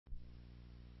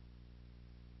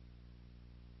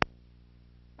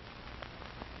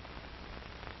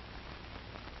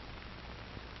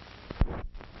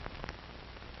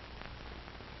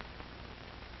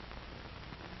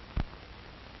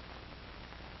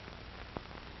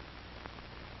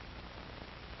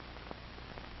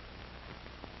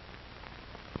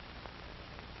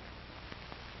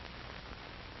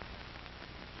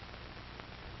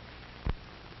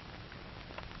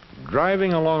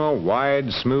Driving along a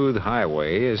wide, smooth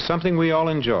highway is something we all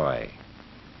enjoy.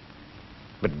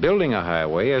 But building a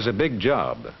highway is a big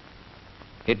job.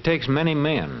 It takes many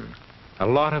men, a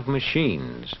lot of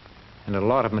machines, and a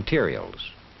lot of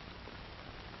materials.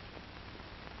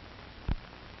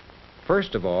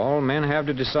 First of all, men have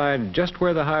to decide just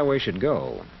where the highway should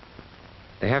go.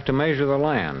 They have to measure the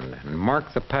land and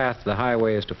mark the path the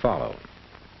highway is to follow.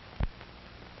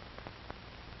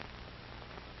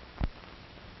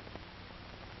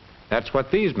 That's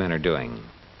what these men are doing.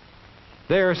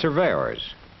 They are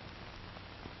surveyors.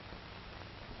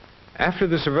 After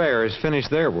the surveyors finish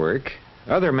their work,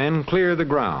 other men clear the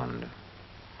ground.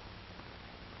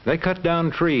 They cut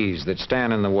down trees that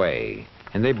stand in the way,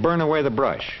 and they burn away the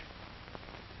brush.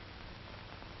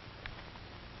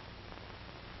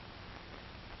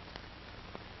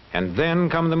 And then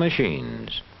come the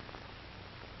machines.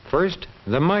 First,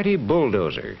 the mighty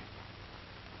bulldozer.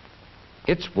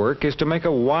 Its work is to make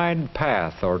a wide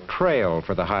path or trail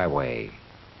for the highway.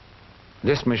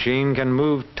 This machine can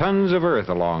move tons of earth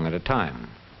along at a time.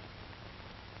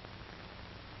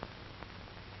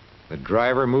 The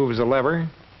driver moves a lever,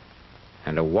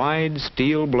 and a wide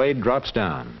steel blade drops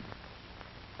down.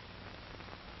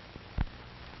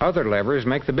 Other levers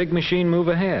make the big machine move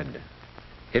ahead.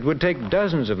 It would take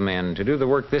dozens of men to do the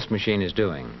work this machine is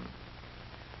doing.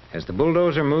 As the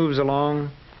bulldozer moves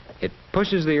along, it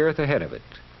pushes the earth ahead of it.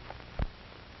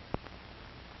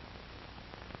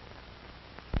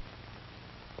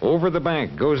 Over the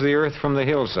bank goes the earth from the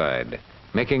hillside,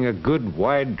 making a good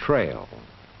wide trail.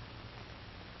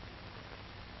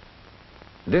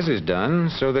 This is done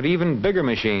so that even bigger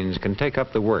machines can take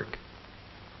up the work.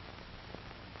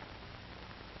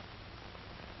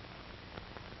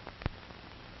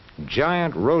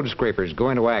 Giant road scrapers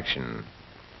go into action.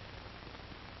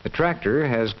 The tractor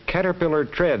has caterpillar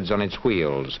treads on its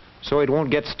wheels so it won't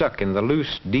get stuck in the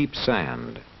loose, deep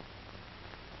sand.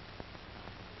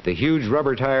 The huge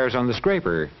rubber tires on the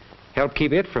scraper help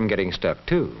keep it from getting stuck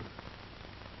too.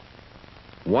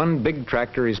 One big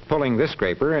tractor is pulling this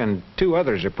scraper and two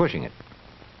others are pushing it.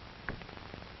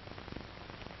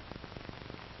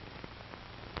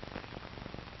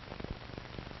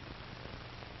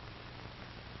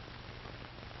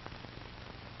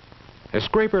 A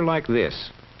scraper like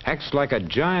this acts like a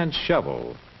giant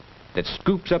shovel that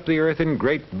scoops up the earth in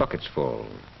great buckets full.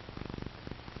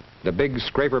 The big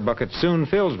scraper bucket soon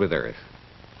fills with earth.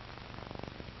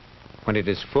 When it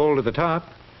is full to the top,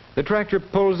 the tractor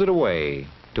pulls it away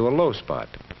to a low spot.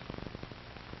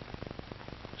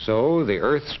 So the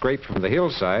earth scraped from the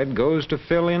hillside goes to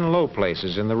fill in low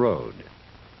places in the road.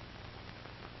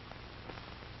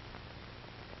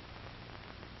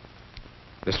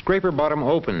 The scraper bottom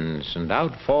opens and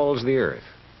out falls the earth.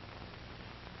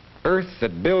 Earth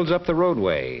that builds up the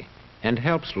roadway and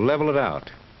helps level it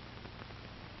out.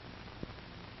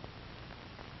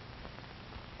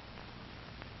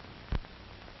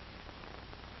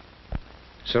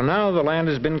 So now the land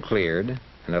has been cleared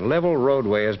and a level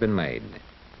roadway has been made.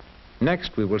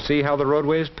 Next, we will see how the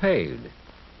roadway is paved.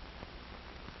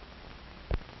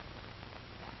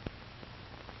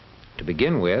 To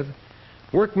begin with,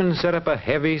 workmen set up a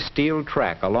heavy steel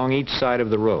track along each side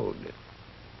of the road.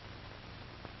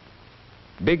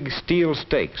 Big steel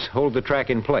stakes hold the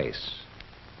track in place.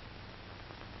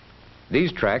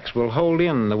 These tracks will hold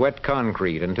in the wet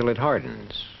concrete until it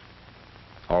hardens.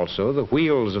 Also, the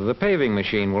wheels of the paving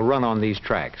machine will run on these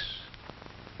tracks.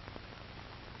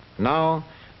 Now,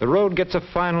 the road gets a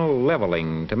final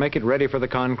leveling to make it ready for the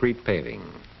concrete paving.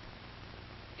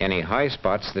 Any high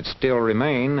spots that still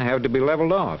remain have to be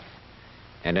leveled off,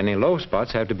 and any low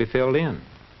spots have to be filled in.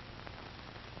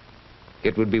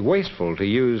 It would be wasteful to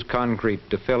use concrete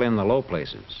to fill in the low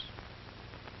places.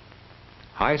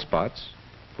 High spots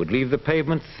would leave the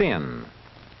pavement thin,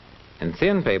 and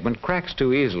thin pavement cracks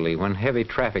too easily when heavy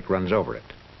traffic runs over it.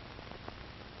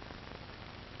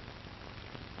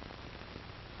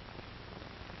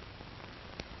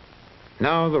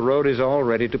 Now the road is all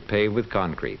ready to pave with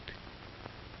concrete.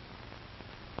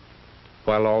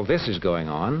 While all this is going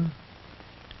on,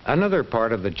 another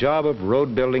part of the job of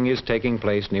road building is taking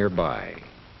place nearby.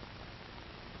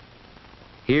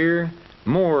 Here,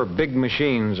 more big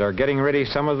machines are getting ready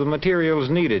some of the materials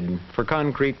needed for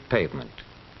concrete pavement.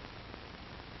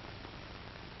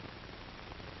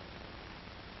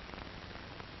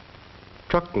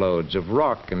 Truckloads of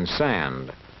rock and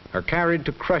sand are carried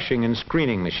to crushing and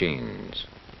screening machines.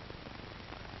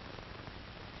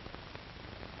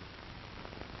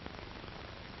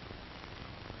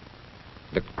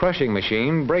 The crushing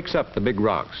machine breaks up the big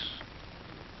rocks.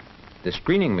 The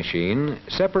screening machine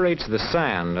separates the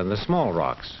sand and the small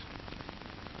rocks.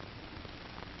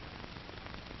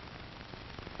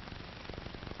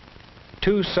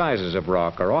 Two sizes of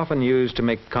rock are often used to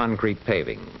make concrete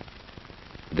paving.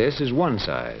 This is one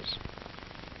size,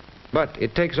 but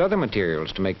it takes other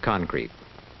materials to make concrete.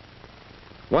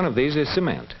 One of these is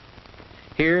cement.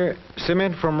 Here,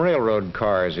 cement from railroad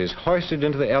cars is hoisted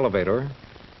into the elevator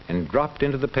and dropped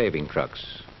into the paving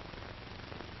trucks.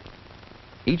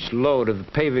 Each load of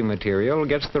the paving material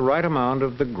gets the right amount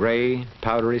of the gray,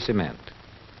 powdery cement.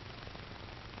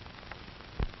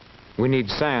 We need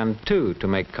sand, too, to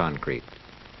make concrete.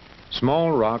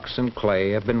 Small rocks and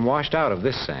clay have been washed out of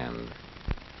this sand.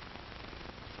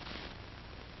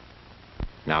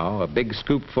 Now, a big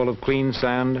scoop full of clean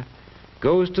sand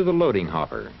goes to the loading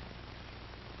hopper.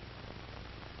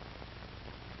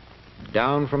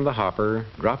 Down from the hopper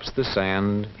drops the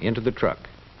sand into the truck.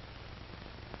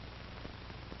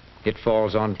 It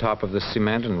falls on top of the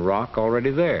cement and rock already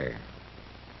there.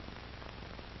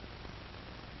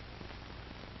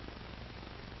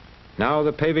 Now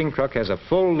the paving truck has a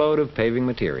full load of paving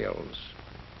materials.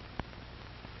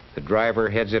 The driver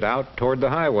heads it out toward the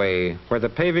highway where the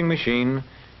paving machine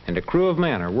and a crew of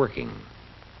men are working.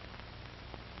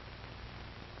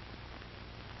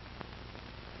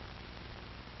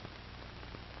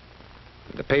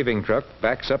 The paving truck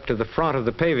backs up to the front of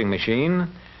the paving machine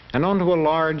and onto a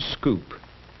large scoop.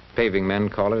 Paving men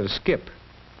call it a skip.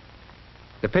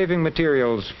 The paving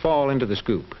materials fall into the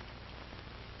scoop.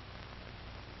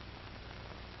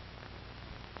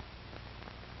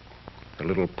 A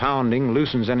little pounding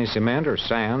loosens any cement or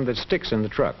sand that sticks in the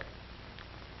truck.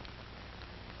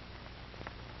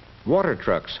 Water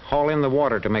trucks haul in the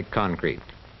water to make concrete.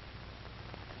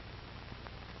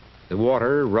 The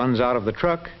water runs out of the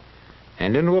truck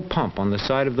and into a pump on the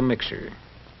side of the mixer.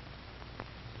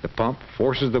 The pump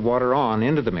forces the water on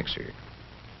into the mixer.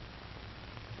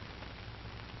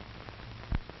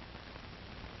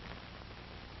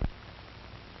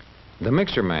 The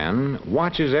mixer man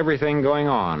watches everything going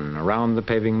on around the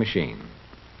paving machine.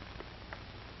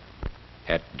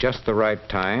 At just the right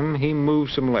time, he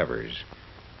moves some levers,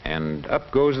 and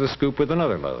up goes the scoop with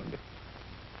another load.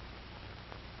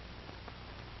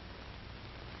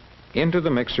 Into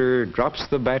the mixer drops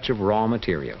the batch of raw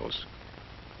materials.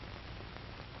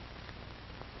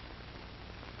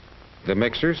 The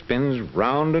mixer spins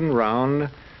round and round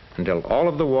until all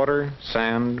of the water,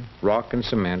 sand, rock, and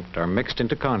cement are mixed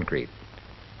into concrete.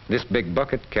 This big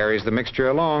bucket carries the mixture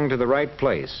along to the right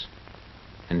place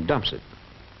and dumps it.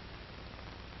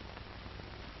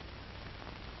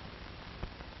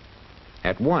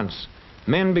 At once,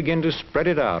 men begin to spread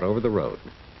it out over the road.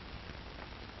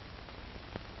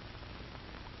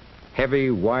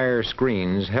 Heavy wire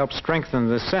screens help strengthen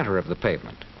the center of the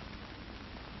pavement.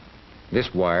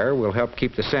 This wire will help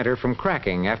keep the center from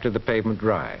cracking after the pavement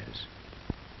dries.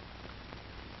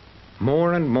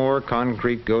 More and more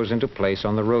concrete goes into place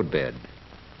on the roadbed.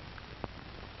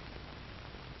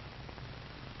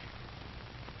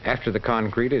 After the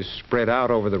concrete is spread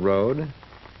out over the road,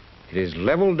 it is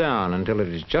leveled down until it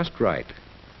is just right.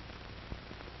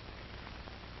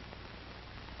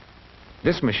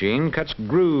 This machine cuts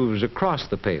grooves across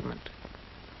the pavement.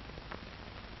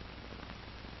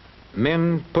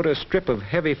 Men put a strip of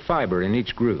heavy fiber in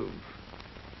each groove.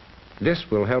 This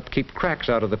will help keep cracks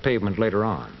out of the pavement later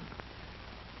on.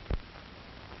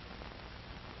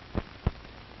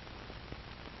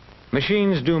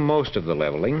 Machines do most of the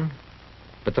leveling,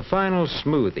 but the final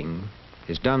smoothing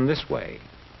is done this way.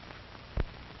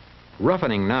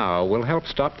 Roughening now will help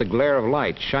stop the glare of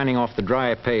light shining off the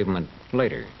dry pavement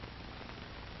later.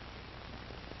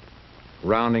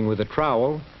 Rounding with a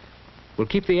trowel will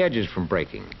keep the edges from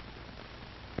breaking.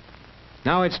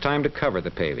 Now it's time to cover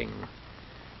the paving.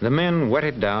 The men wet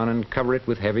it down and cover it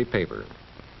with heavy paper.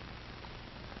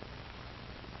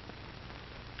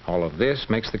 All of this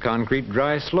makes the concrete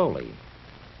dry slowly.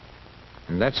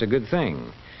 And that's a good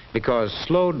thing, because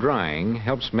slow drying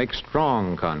helps make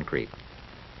strong concrete.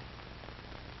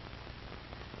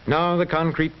 Now the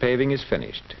concrete paving is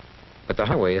finished, but the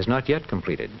highway is not yet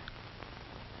completed.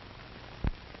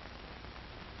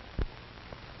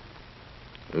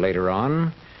 Later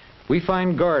on, we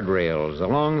find guardrails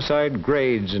alongside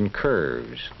grades and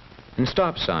curves, and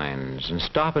stop signs and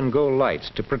stop-and-go lights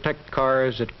to protect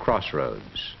cars at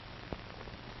crossroads.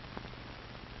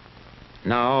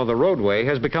 Now the roadway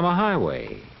has become a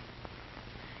highway.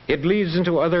 It leads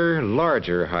into other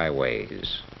larger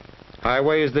highways.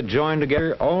 Highways that join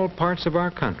together all parts of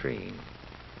our country.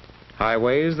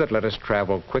 Highways that let us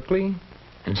travel quickly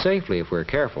and safely, if we're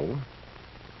careful,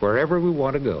 wherever we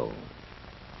want to go.